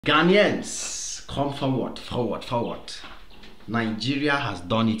Ghanaians, come forward, forward, forward. Nigeria has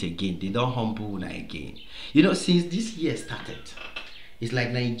done it again. They don't humble again. You know, since this year started, it's like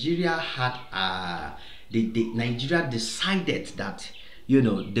Nigeria had Nigeria decided that, you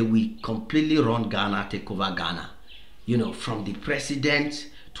know, they will completely run Ghana, take over Ghana. You know, from the president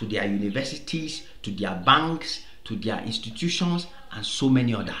to their universities, to their banks, to their institutions, and so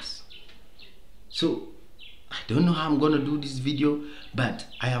many others. So I don't know how I'm going to do this video, but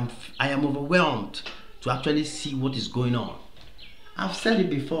I am overwhelmed to actually see what is going on. I've said it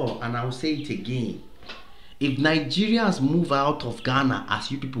before and I'll say it again. If Nigerians move out of Ghana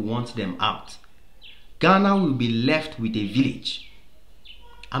as you people want them out, Ghana will be left with a village.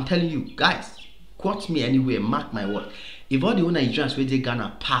 I'm telling you guys, quote me anywhere, mark my word. If all the Nigerians where they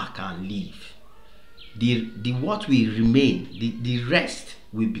Ghana park and leave, the what will remain, the rest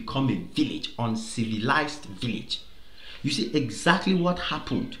will become a village, uncivilized village. You see exactly what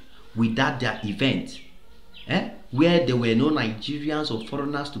happened with their event, where there were no Nigerians or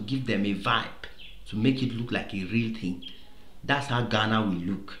foreigners to give them a vibe, to make it look like a real thing. That's how Ghana will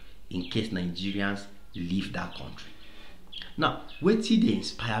look in case Nigerians leave that country. Now, what did they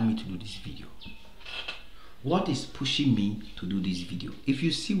inspire me to do this video? What is pushing me to do this video? If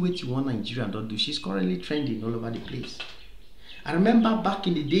you see what you want Nigeria don't do, she's currently trending all over the place. I remember back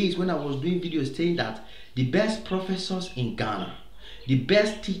in the days when I was doing videos saying that the best professors in Ghana, the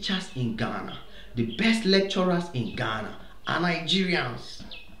best teachers in Ghana, the best lecturers in Ghana are Nigerians.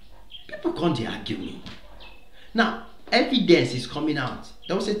 People can't argue me. Now, evidence is coming out.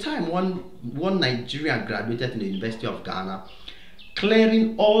 There was a time one Nigerian graduated in the University of Ghana,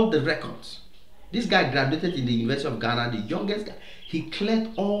 clearing all the records. This guy graduated in the University of Ghana, the youngest guy. He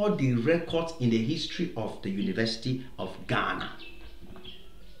cleared all the records in the history of the University of Ghana.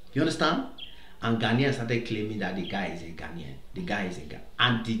 You understand? And Ghanaians started claiming that the guy is a Ghanaian. The guy is a Ghanaian.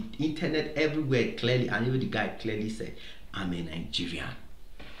 And the internet everywhere clearly, and even the guy clearly said, I'm a Nigerian.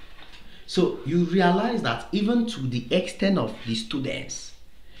 So you realize that even to the extent of the students,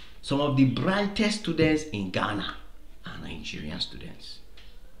 some of the brightest students in Ghana are Nigerian students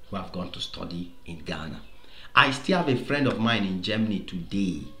who have gone to study in Ghana. I still have a friend of mine in Germany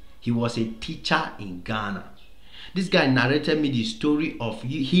today. He was a teacher in Ghana. This guy narrated me the story of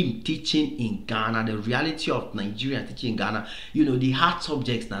him teaching in Ghana, the reality of Nigerian teaching in Ghana. You know, the hard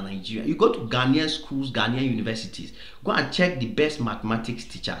subjects in Nigeria. You go to Ghanaian schools, Ghanaian universities. Go and check the best mathematics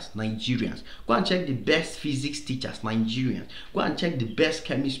teachers, Nigerians. Go and check the best physics teachers, Nigerians. Go and check the best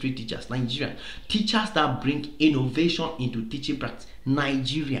chemistry teachers, Nigerians. Teachers that bring innovation into teaching practice,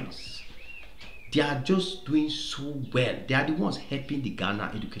 Nigerians. They are just doing so well. They are the ones helping the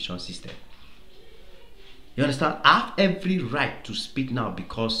Ghana education system. You understand? I have every right to speak now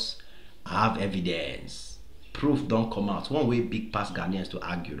because I have evidence. Proof don't come out. One way big past Ghanaians to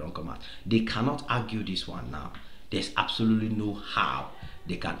argue don't come out. They cannot argue this one now. There's absolutely no how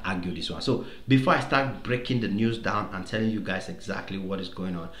they can argue this one. So before I start breaking the news down and telling you guys exactly what is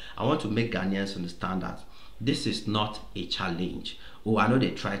going on, I want to make Ghanaians understand that this is not a challenge. Oh, I know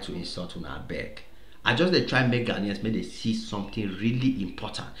they try to insult when I beg. I just they try and make Ghanaians, may they see something really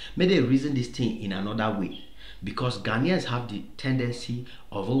important. May they reason this thing in another way. Because Ghanaians have the tendency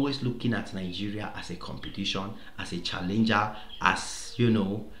of always looking at Nigeria as a competition, as a challenger, as, you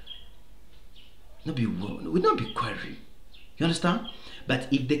know, we not be query. You understand? But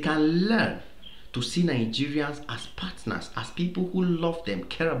if they can learn to see Nigerians as partners, as people who love them,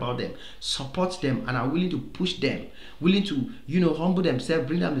 care about them, support them, and are willing to push them, willing to, you know, humble themselves,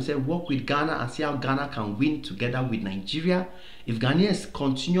 bring them themselves, work with Ghana and see how Ghana can win together with Nigeria. If Ghanaians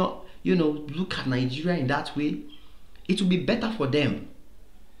continue, you know, look at Nigeria in that way, it will be better for them.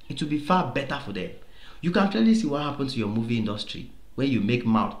 It will be far better for them. You can clearly see what happened to your movie industry when you make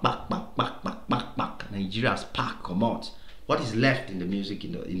mouth back, Nigeria's pack come out. What is left in the music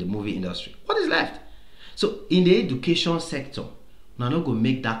in the movie industry? What is left? So in the education sector, now not go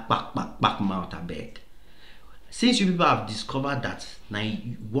make that back mouth a beg. Since you people have discovered that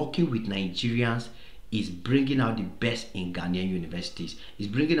working with Nigerians is bringing out the best in Ghanaian universities, is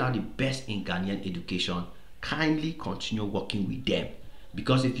bringing out the best in Ghanaian education, kindly continue working with them.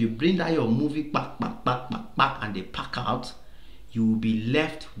 Because if you bring that your movie back and they pack out, you will be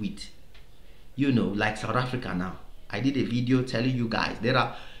left with, you know, like South Africa now. I did a video telling you guys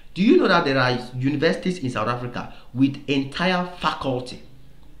do you know that there are universities in South Africa with entire faculty,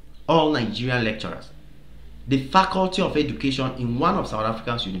 all Nigerian lecturers? The faculty of education in one of South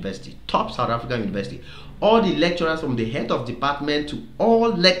Africa's university, top South African university, all the lecturers from the head of department to all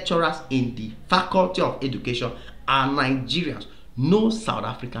lecturers in the faculty of education are Nigerians, no South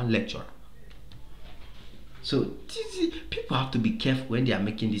African lecturer. So people have to be careful when they are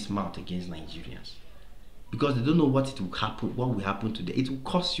making this mouth against Nigerians, because they don't know what it will happen, what will happen to them. It will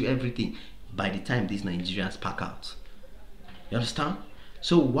cost you everything by the time these Nigerians pack out. You understand?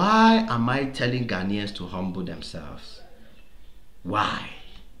 So why am I telling Ghanaians to humble themselves? Why?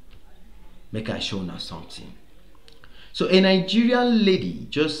 Make I show now something. So a Nigerian lady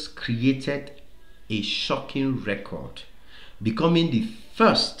just created a shocking record, becoming the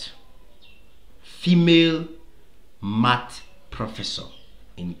first female math professor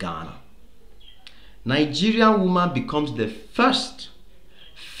in Ghana. Nigerian woman becomes the first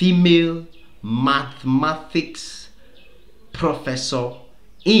female mathematics professor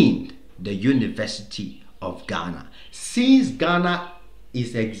in the University of Ghana. Since Ghana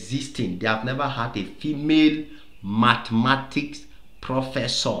is existing, they have never had a female mathematics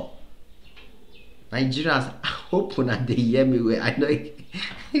professor. Nigerians, I hope when they hear me well. I know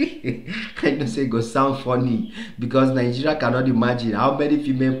I know say it go sound funny, because Nigeria cannot imagine how many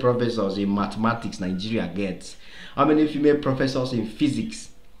female professors in mathematics Nigeria gets, how many female professors in physics,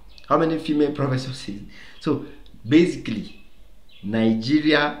 how many female professors in... So basically,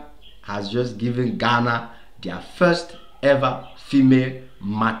 Nigeria has just given Ghana their first ever female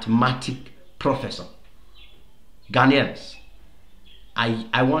mathematics professor. Ghanaians,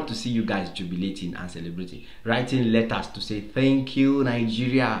 I want to see you guys jubilating and celebrating, writing letters to say thank you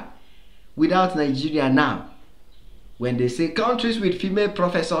Nigeria. Without Nigeria now, when they say countries with female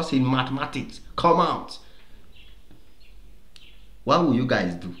professors in mathematics come out, what will you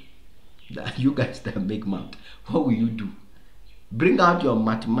guys do? You guys that make math, what will you do? Bring out your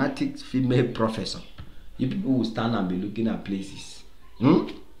mathematics female professor. You people will stand and be looking at places.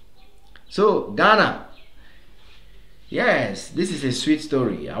 So Ghana, yes, this is a sweet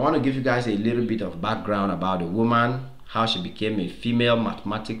story. I want to give you guys a little bit of background about the woman, how she became a female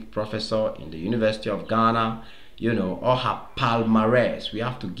mathematics professor in the University of Ghana. You know, all her palmarès. We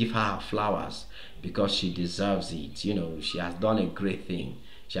have to give her flowers because she deserves it. You know, she has done a great thing.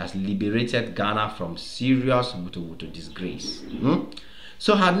 She has liberated Ghana from serious to disgrace.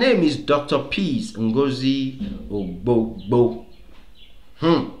 So her name is Dr. Peace Ngozi Ogbogbo.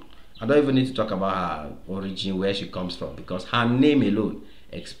 I don't even need to talk about her origin, where she comes from, because her name alone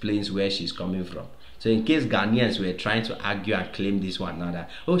explains where she's coming from. So in case Ghanaians were trying to argue and claim this one now that,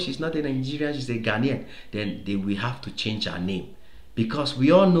 oh, she's not a Nigerian, she's a Ghanaian, then they will have to change her name. Because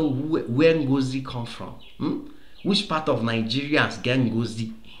we all know where Ngozi comes from. Which part of Nigerians get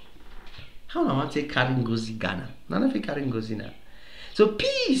Ngozi? How do I want to carry Ngozi Ghana? None of you carry Ngozi now. So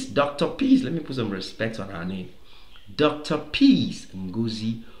Peace, Dr. Peace, let me put some respect on her name. Dr. Peace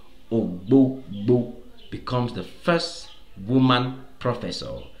Ngozi Ogbogbo becomes the first woman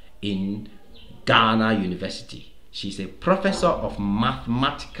professor in Ghana University. She's a professor of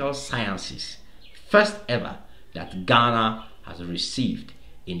mathematical sciences, first ever that Ghana has received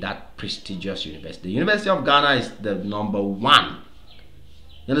in that prestigious university. The University of Ghana is the #1.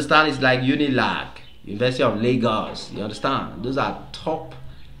 You understand? It's like Unilag, University of Lagos. You understand? Those are top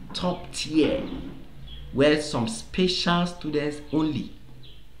tier, where some special students only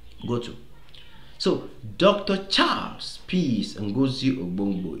go to. So Dr. Charles Peace Ngozi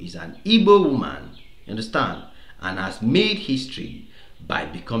Ogbogbo is an Igbo woman, you understand, and has made history by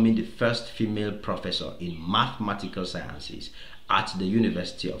becoming the first female professor in mathematical sciences at the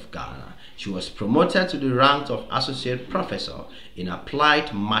University of Ghana. She was promoted to the rank of associate professor in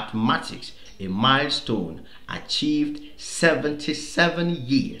applied mathematics, a milestone achieved 77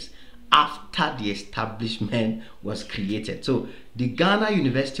 years after the establishment was created. So the Ghana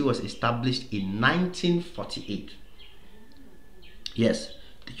University was established in 1948. Yes,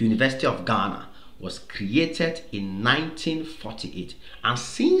 the University of Ghana was created in 1948. And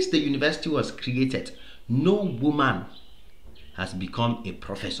since the university was created, no woman has become a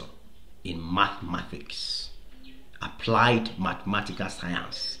professor in mathematics, applied mathematical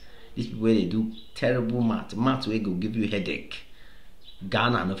science. These people, where they do terrible math will go give you headache.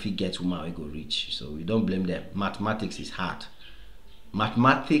 Ghana no fit get woman will go rich, so we don't blame them. Mathematics is hard.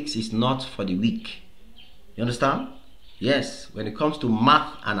 Mathematics is not for the weak. You understand? Yes, when it comes to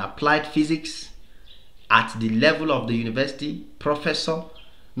math and applied physics at the level of the university, professor,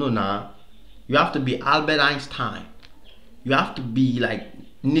 you have to be Albert Einstein. You have to be like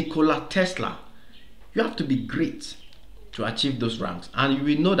Nikola Tesla. You have to be great to achieve those ranks. And you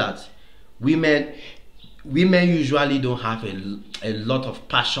will know that women usually don't have a lot of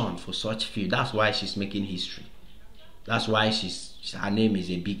passion for such field. That's why she's making history. That's why her name is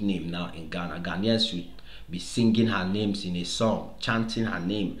a big name now in Ghana. Ghanaians should be singing her names in a song, chanting her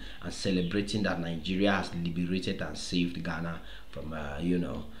name and celebrating that Nigeria has liberated and saved Ghana from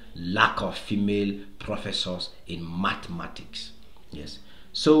lack of female professors in mathematics. Yes.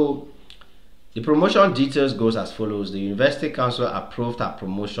 So the promotion details goes as follows. The University Council approved her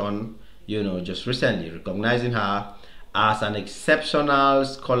promotion, just recently, recognizing her as an exceptional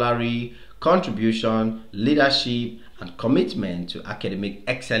scholarly contribution, leadership, and commitment to academic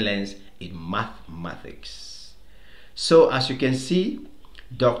excellence in mathematics. So as you can see,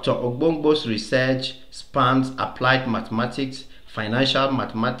 Dr. Ogbongbo's research spans applied mathematics, financial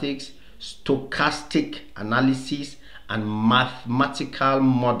mathematics, stochastic analysis, and mathematical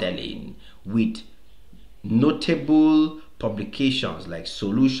modeling, with notable publications like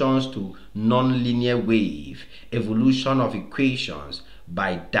Solutions to Nonlinear Wave, Evolution of Equations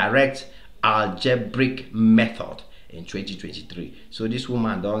by Direct Algebraic Method in 2023. So this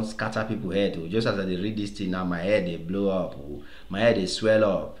woman don't scatter people's head. Just as I read this thing now, my head they blow up, my head they swell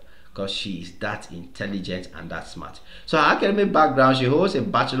up, because she is that intelligent and that smart. So her academic background, she holds a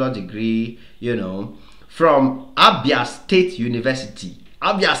bachelor degree, from Abia State University.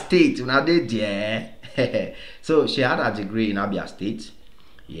 Abia State, when I did there. So she had a degree in Abia State,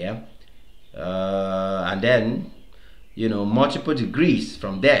 yeah, and then multiple degrees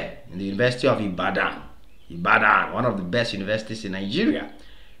from there in the University of Ibadan, one of the best universities in Nigeria,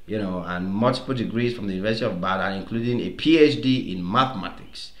 and multiple degrees from the University of Ibadan, including a PhD in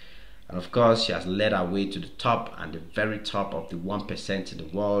mathematics. And of course, she has led her way to the top, and the very top of the 1% in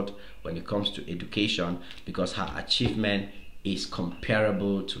the world when it comes to education, because her achievement is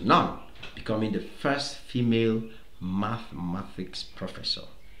comparable to none, becoming the first female mathematics professor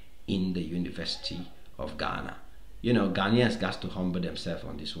in the University of Ghana. Ghanaians got to humble themselves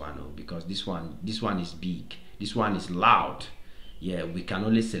on this one, because this one is big, this one is loud. Yeah, we can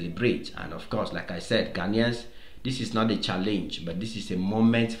only celebrate. And of course, like I said, Ghanaians, this is not a challenge, but this is a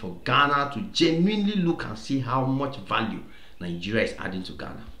moment for Ghana to genuinely look and see how much value Nigeria is adding to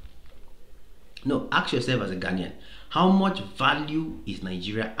Ghana. No, ask yourself as a Ghanaian, how much value is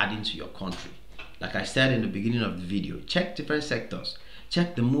Nigeria adding to your country? Like I said in the beginning of the video, check different sectors.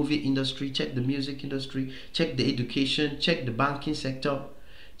 Check the movie industry, check the music industry, check the education, check the banking sector.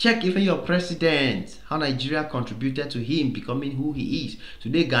 Check even your president, how Nigeria contributed to him becoming who he is.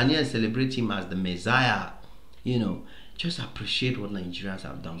 Today, Ghanaians celebrate him as the Messiah. Just appreciate what Nigerians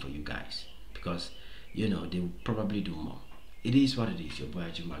have done for you guys, because, they will probably do more. It is what it is. Your boy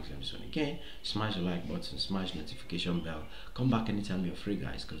Ajim Max again. Smash the like button, smash the notification bell. Come back anytime you're free,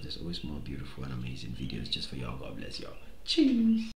 guys, because there's always more beautiful and amazing videos just for y'all. God bless y'all. Cheers.